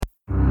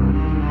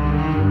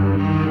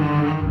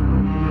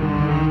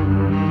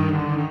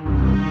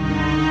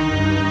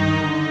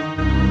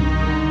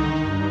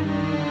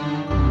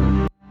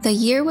The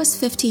year was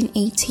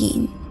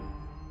 1518,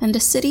 and the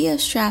city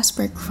of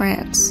Strasbourg,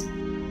 France,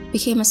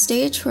 became a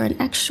stage for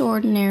an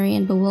extraordinary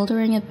and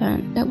bewildering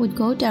event that would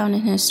go down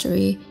in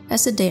history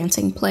as the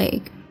Dancing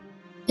Plague.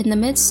 In the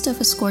midst of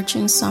a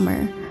scorching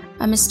summer,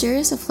 a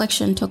mysterious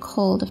affliction took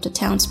hold of the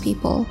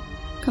townspeople,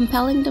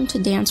 compelling them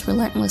to dance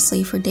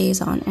relentlessly for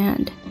days on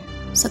end,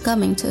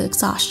 succumbing to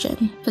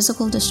exhaustion,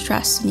 physical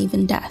distress, and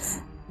even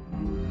death.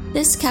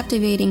 This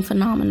captivating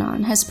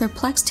phenomenon has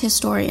perplexed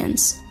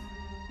historians,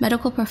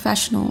 medical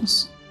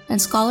professionals,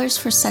 and scholars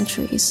for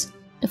centuries,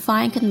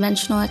 defying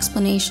conventional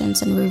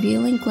explanations and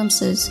revealing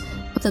glimpses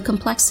of the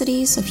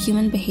complexities of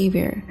human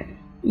behavior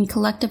and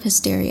collective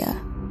hysteria,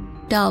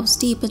 delves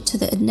deep into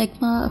the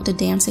enigma of the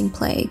Dancing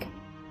Plague,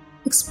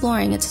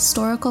 exploring its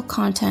historical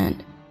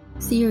content,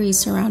 theories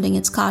surrounding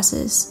its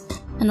causes,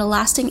 and the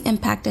lasting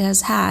impact it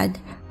has had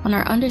on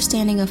our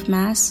understanding of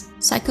mass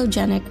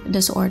psychogenic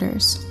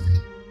disorders.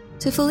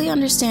 To fully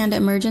understand the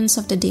emergence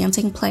of the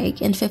Dancing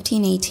Plague in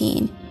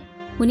 1518,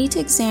 we need to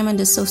examine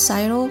the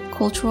societal,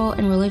 cultural,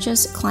 and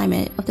religious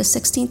climate of the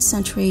 16th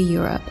century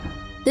Europe.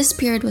 This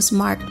period was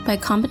marked by a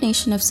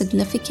combination of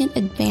significant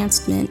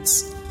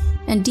advancements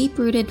and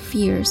deep-rooted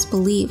fears,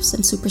 beliefs,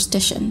 and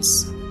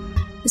superstitions.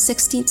 The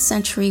 16th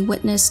century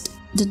witnessed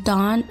the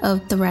dawn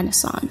of the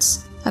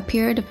Renaissance, a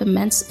period of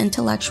immense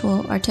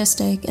intellectual,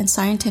 artistic, and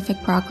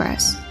scientific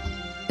progress.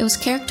 It was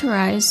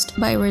characterized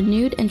by a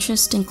renewed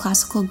interest in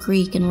classical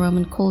Greek and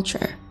Roman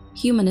culture,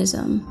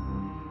 humanism,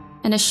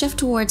 and a shift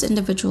towards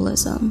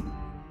individualism.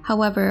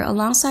 However,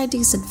 alongside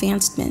these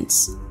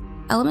advancements,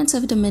 elements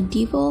of the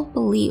medieval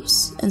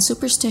beliefs and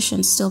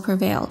superstitions still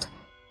prevailed,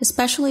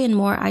 especially in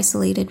more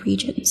isolated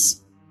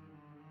regions.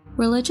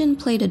 Religion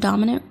played a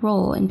dominant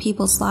role in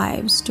people's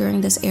lives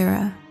during this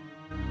era.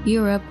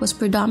 Europe was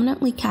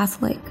predominantly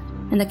Catholic,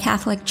 and the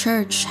Catholic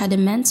Church had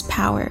immense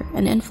power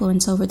and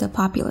influence over the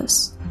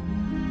populace.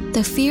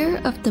 The fear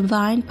of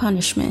divine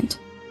punishment,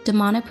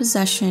 demonic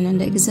possession,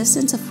 and the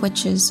existence of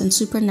witches and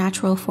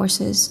supernatural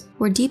forces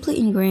were deeply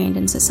ingrained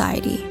in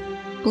society.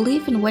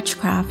 Belief in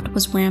witchcraft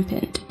was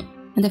rampant,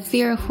 and the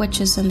fear of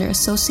witches and their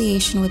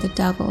association with the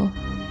devil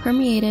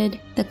permeated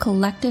the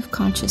collective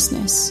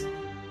consciousness.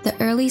 The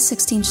early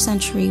 16th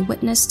century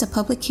witnessed the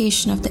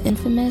publication of the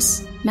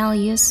infamous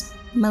Malleus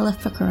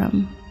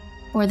Maleficarum,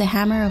 or the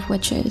Hammer of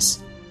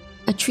Witches,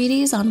 a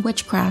treatise on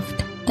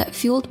witchcraft that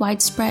fueled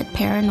widespread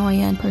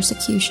paranoia and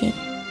persecution.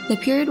 The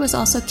period was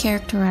also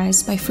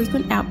characterized by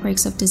frequent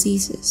outbreaks of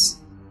diseases,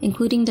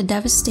 including the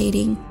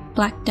devastating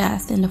Black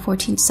Death in the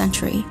 14th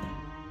century.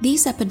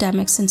 These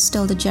epidemics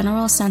instilled a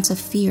general sense of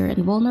fear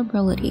and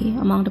vulnerability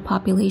among the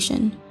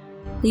population,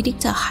 leading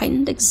to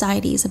heightened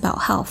anxieties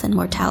about health and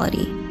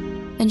mortality.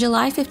 In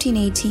July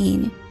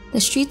 1518,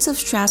 the streets of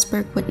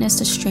Strasbourg witnessed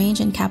a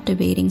strange and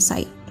captivating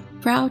sight.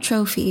 Frau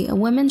Trophy, a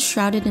woman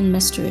shrouded in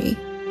mystery,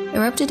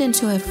 erupted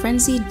into a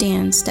frenzied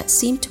dance that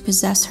seemed to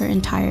possess her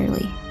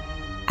entirely.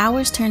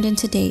 Hours turned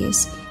into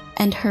days,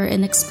 and her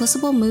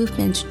inexplicable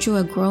movement drew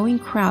a growing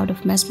crowd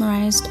of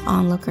mesmerized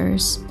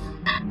onlookers.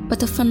 But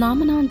the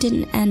phenomenon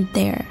didn't end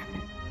there.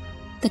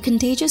 The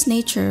contagious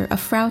nature of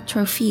Frau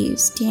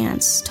Trophy's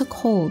dance took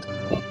hold,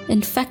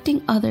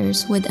 infecting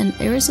others with an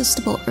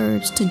irresistible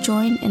urge to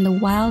join in the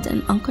wild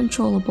and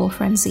uncontrollable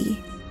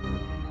frenzy.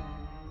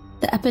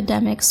 The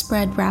epidemic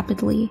spread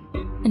rapidly,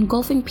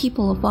 engulfing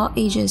people of all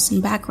ages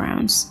and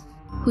backgrounds,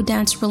 who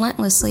danced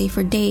relentlessly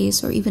for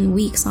days or even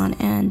weeks on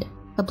end,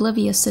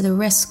 oblivious to the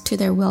risk to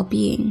their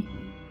well-being.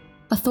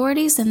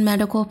 Authorities and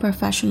medical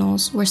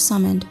professionals were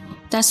summoned,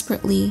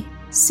 desperately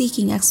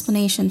seeking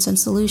explanations and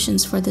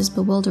solutions for this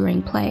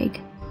bewildering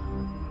plague.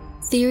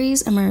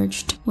 Theories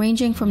emerged,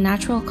 ranging from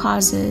natural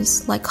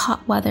causes like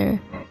hot weather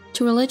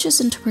to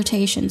religious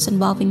interpretations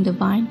involving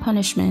divine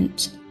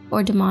punishment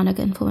or demonic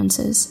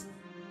influences.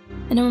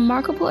 In a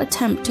remarkable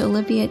attempt to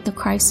alleviate the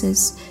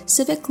crisis,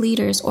 civic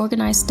leaders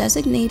organized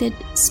designated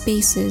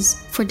spaces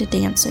for the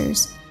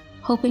dancers,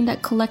 hoping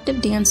that collective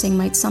dancing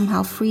might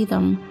somehow free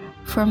them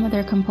from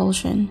their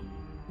compulsion.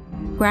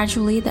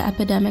 Gradually, the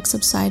epidemic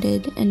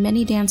subsided, and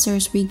many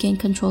dancers regained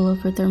control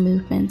over their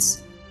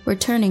movements,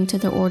 returning to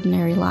their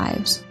ordinary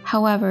lives.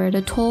 However,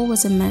 the toll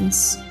was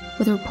immense,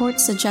 with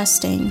reports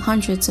suggesting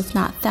hundreds if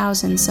not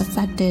thousands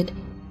affected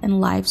and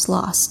lives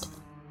lost.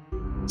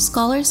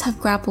 Scholars have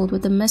grappled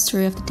with the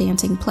mystery of the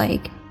Dancing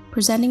Plague,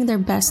 presenting their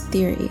best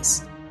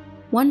theories.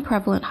 One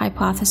prevalent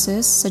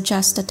hypothesis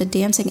suggests that the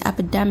dancing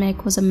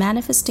epidemic was a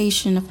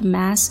manifestation of a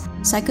mass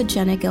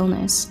psychogenic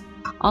illness,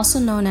 also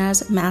known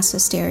as mass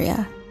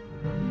hysteria.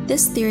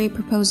 This theory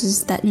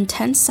proposes that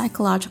intense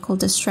psychological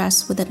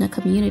distress within a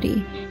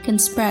community can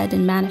spread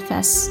and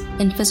manifest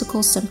in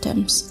physical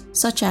symptoms,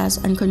 such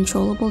as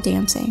uncontrollable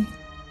dancing.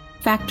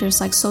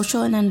 Factors like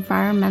social and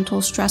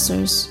environmental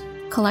stressors,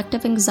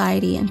 collective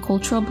anxiety, and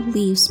cultural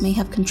beliefs may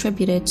have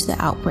contributed to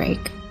the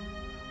outbreak.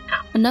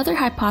 Another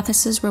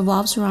hypothesis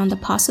revolves around the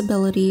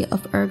possibility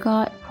of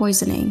ergot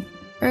poisoning.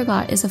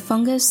 Ergot is a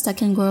fungus that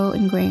can grow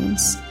in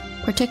grains,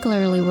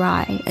 particularly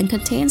rye, and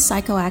contains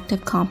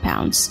psychoactive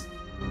compounds.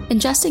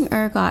 Ingesting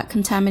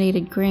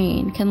ergot-contaminated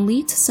grain can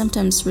lead to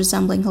symptoms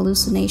resembling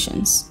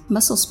hallucinations,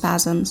 muscle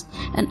spasms,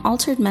 and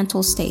altered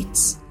mental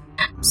states.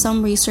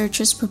 Some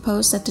researchers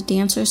propose that the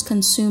dancers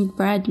consumed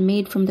bread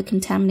made from the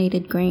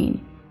contaminated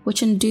grain,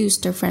 which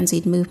induced their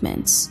frenzied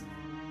movements.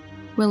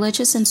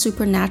 Religious and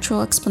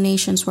supernatural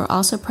explanations were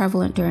also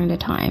prevalent during the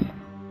time.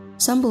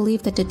 Some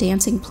believed that the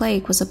dancing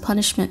plague was a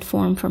punishment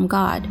form from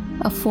God,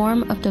 a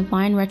form of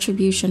divine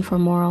retribution for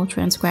moral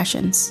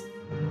transgressions.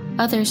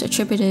 Others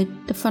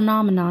attributed the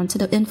phenomenon to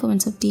the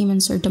influence of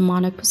demons or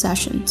demonic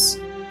possessions,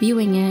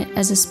 viewing it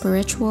as a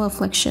spiritual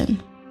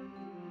affliction.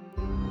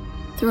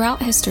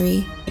 Throughout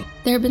history,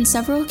 there have been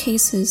several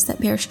cases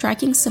that bear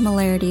striking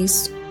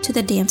similarities to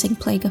the dancing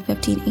plague of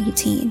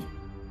 1518.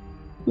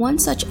 One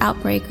such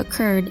outbreak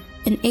occurred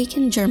in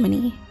Aachen,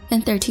 Germany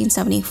in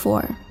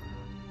 1374.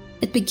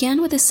 It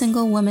began with a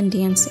single woman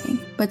dancing,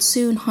 but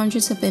soon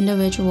hundreds of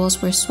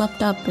individuals were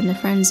swept up in the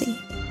frenzy.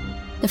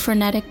 The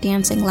frenetic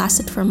dancing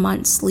lasted for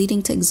months,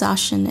 leading to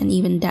exhaustion and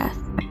even death.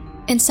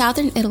 In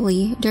southern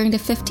Italy, during the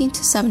 15th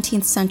to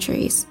 17th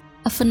centuries,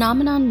 a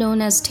phenomenon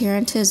known as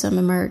tarantism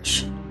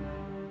emerged.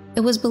 It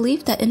was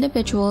believed that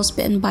individuals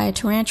bitten by a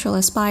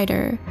tarantula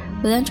spider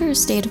would enter a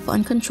state of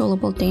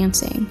uncontrollable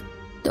dancing.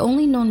 The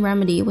only known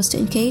remedy was to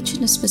engage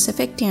in a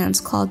specific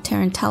dance called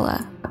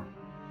tarantella.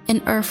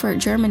 In Erfurt,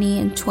 Germany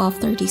in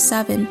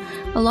 1237,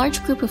 a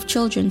large group of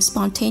children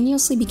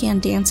spontaneously began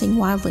dancing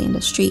wildly in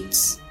the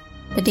streets.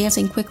 The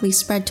dancing quickly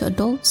spread to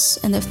adults,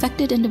 and the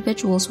affected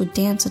individuals would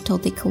dance until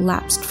they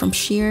collapsed from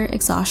sheer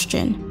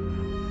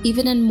exhaustion.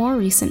 Even in more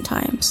recent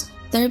times,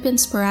 there have been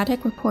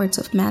sporadic reports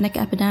of manic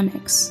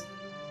epidemics.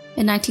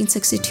 In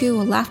 1962,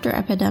 a laughter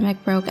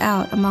epidemic broke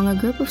out among a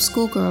group of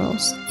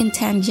schoolgirls in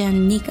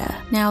Tanganyika,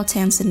 now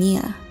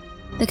Tanzania.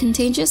 The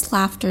contagious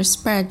laughter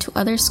spread to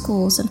other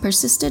schools and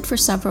persisted for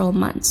several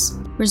months,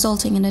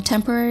 resulting in a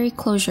temporary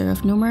closure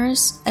of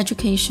numerous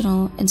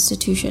educational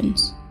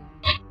institutions.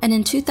 And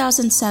in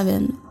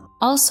 2007,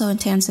 also in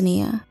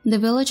Tanzania, in the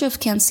village of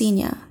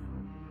Kansenya,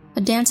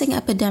 a dancing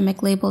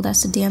epidemic labeled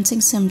as the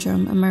dancing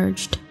syndrome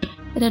emerged.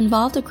 It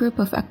involved a group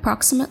of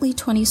approximately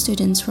 20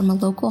 students from a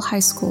local high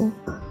school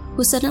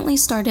who suddenly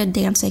started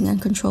dancing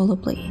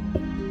uncontrollably.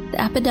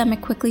 The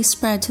epidemic quickly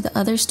spread to the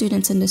other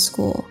students in the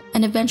school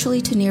and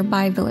eventually to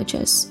nearby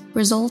villages,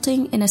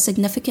 resulting in a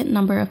significant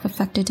number of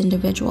affected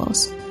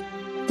individuals.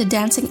 The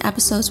dancing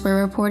episodes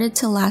were reported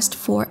to last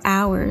 4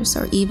 hours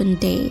or even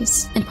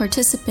days, and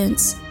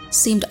participants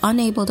seemed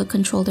unable to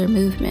control their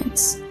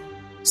movements.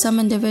 Some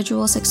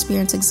individuals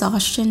experienced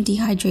exhaustion,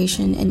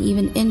 dehydration, and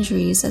even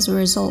injuries as a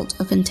result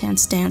of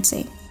intense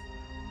dancing.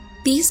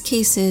 These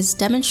cases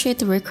demonstrate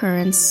the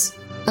recurrence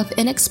of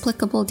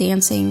inexplicable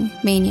dancing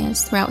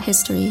manias throughout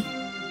history.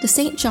 The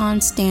St.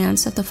 John's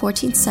dance of the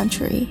 14th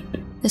century,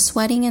 the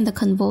sweating and the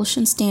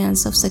convulsions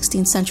dance of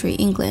 16th century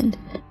England,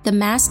 the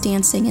mass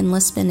dancing in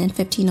Lisbon in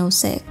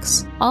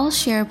 1506, all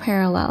share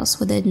parallels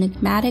with the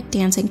enigmatic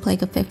dancing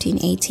plague of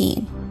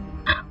 1518.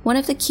 One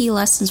of the key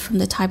lessons from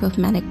the type of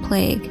manic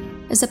plague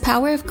is the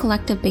power of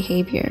collective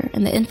behavior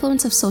and the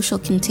influence of social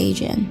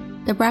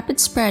contagion. The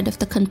rapid spread of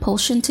the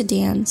compulsion to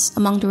dance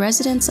among the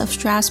residents of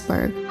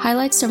Strasbourg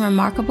highlights the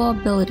remarkable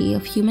ability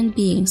of human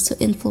beings to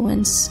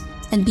influence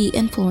and be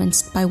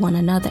influenced by one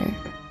another.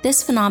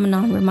 This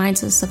phenomenon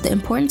reminds us of the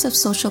importance of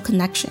social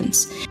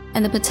connections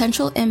and the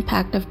potential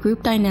impact of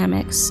group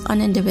dynamics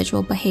on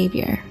individual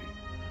behavior.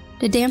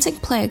 The dancing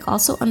plague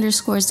also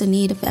underscores the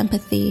need of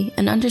empathy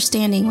and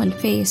understanding when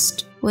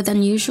faced with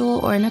unusual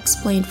or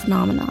unexplained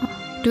phenomena.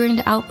 During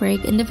the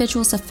outbreak,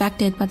 individuals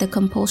affected by the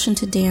compulsion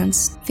to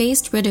dance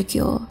faced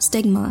ridicule,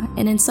 stigma,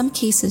 and in some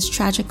cases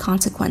tragic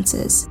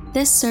consequences.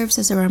 This serves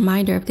as a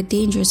reminder of the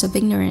dangers of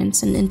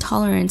ignorance and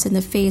intolerance in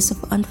the face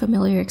of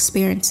unfamiliar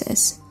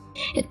experiences.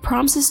 It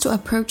prompts us to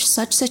approach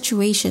such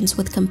situations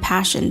with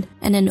compassion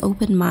and an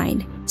open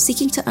mind,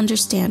 seeking to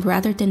understand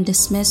rather than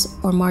dismiss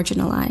or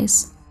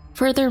marginalize.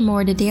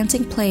 Furthermore, the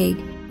dancing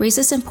plague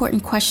raises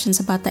important questions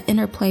about the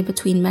interplay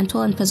between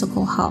mental and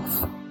physical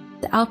health.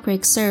 The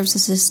outbreak serves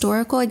as a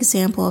historical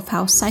example of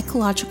how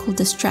psychological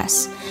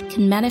distress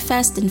can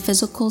manifest in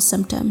physical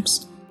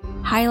symptoms,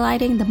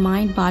 highlighting the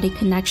mind-body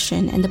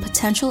connection and the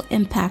potential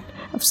impact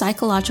of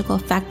psychological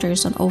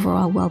factors on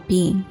overall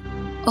well-being.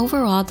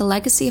 Overall, the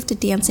legacy of the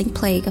dancing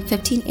plague of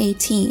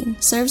 1518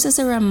 serves as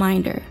a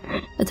reminder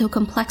of the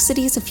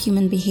complexities of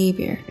human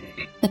behavior,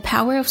 the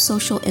power of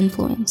social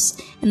influence,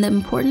 and the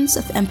importance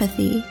of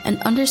empathy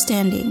and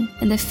understanding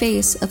in the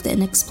face of the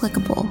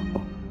inexplicable.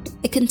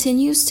 It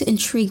continues to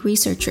intrigue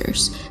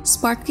researchers,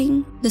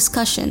 sparking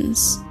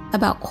discussions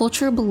about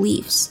cultural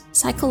beliefs,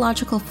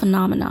 psychological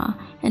phenomena,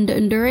 and the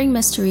enduring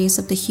mysteries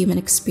of the human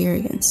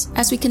experience.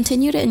 As we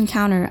continue to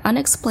encounter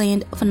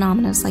unexplained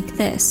phenomena like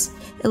this,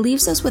 it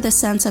leaves us with a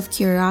sense of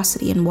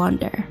curiosity and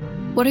wonder.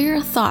 What are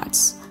your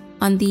thoughts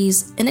on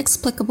these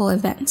inexplicable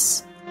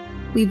events?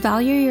 We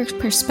value your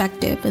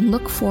perspective and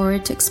look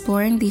forward to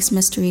exploring these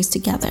mysteries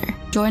together.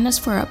 Join us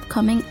for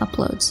upcoming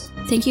uploads.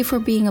 Thank you for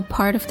being a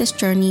part of this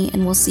journey,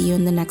 and we'll see you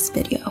in the next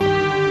video.